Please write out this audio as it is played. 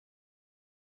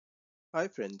Hi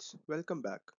friends, welcome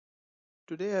back.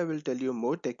 Today I will tell you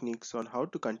more techniques on how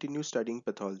to continue studying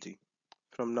pathology.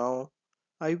 From now,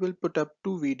 I will put up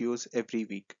 2 videos every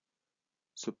week.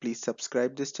 So please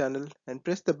subscribe this channel and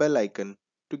press the bell icon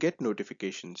to get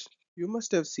notifications. You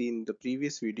must have seen the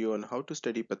previous video on how to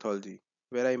study pathology,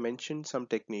 where I mentioned some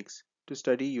techniques to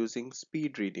study using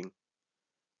speed reading.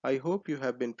 I hope you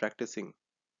have been practicing.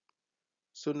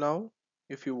 So now,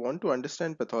 if you want to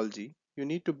understand pathology, you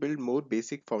need to build more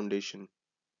basic foundation.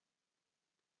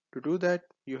 To do that,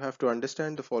 you have to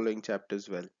understand the following chapters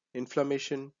well: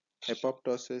 inflammation,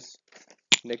 apoptosis,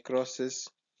 necrosis,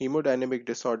 hemodynamic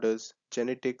disorders,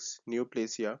 genetics,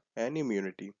 neoplasia, and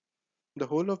immunity. The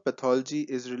whole of pathology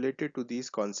is related to these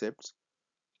concepts.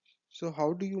 So,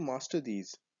 how do you master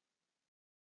these?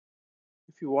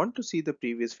 If you want to see the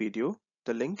previous video,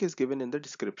 the link is given in the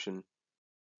description.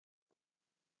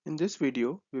 In this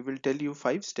video, we will tell you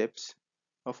 5 steps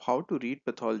of how to read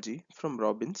pathology from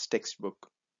Robbins' textbook.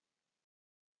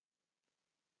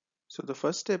 So, the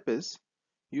first step is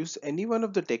use any one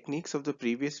of the techniques of the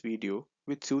previous video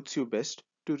which suits you best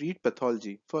to read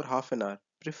pathology for half an hour,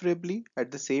 preferably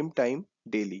at the same time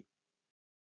daily.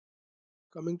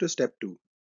 Coming to step 2.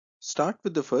 Start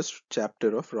with the first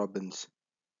chapter of Robbins.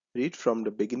 Read from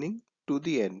the beginning to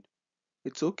the end.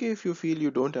 It's okay if you feel you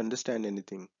don't understand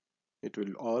anything. It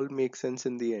will all make sense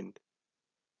in the end.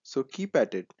 So keep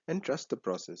at it and trust the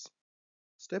process.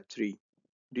 Step 3.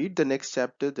 Read the next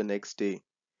chapter the next day.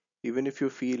 Even if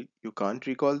you feel you can't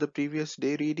recall the previous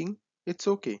day reading, it's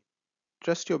okay.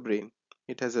 Trust your brain.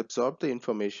 It has absorbed the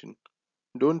information.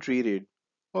 Don't reread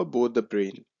or bore the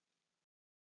brain.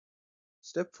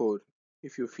 Step 4.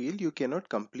 If you feel you cannot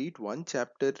complete one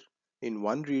chapter in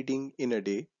one reading in a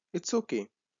day, it's okay.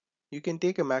 You can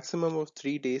take a maximum of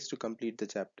 3 days to complete the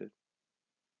chapter.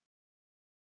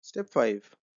 Step 5.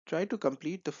 Try to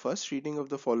complete the first reading of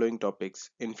the following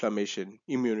topics: inflammation,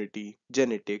 immunity,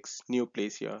 genetics,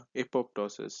 neoplasia,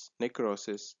 apoptosis,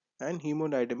 necrosis, and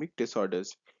hemodynamic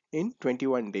disorders in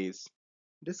 21 days.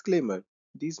 Disclaimer: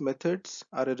 these methods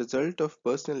are a result of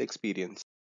personal experience.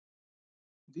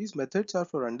 These methods are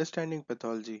for understanding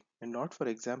pathology and not for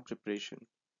exam preparation.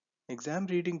 Exam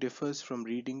reading differs from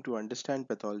reading to understand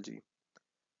pathology.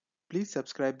 Please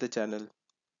subscribe the channel.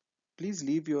 Please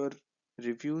leave your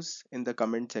reviews in the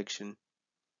comment section.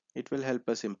 It will help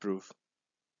us improve.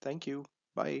 Thank you.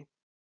 Bye.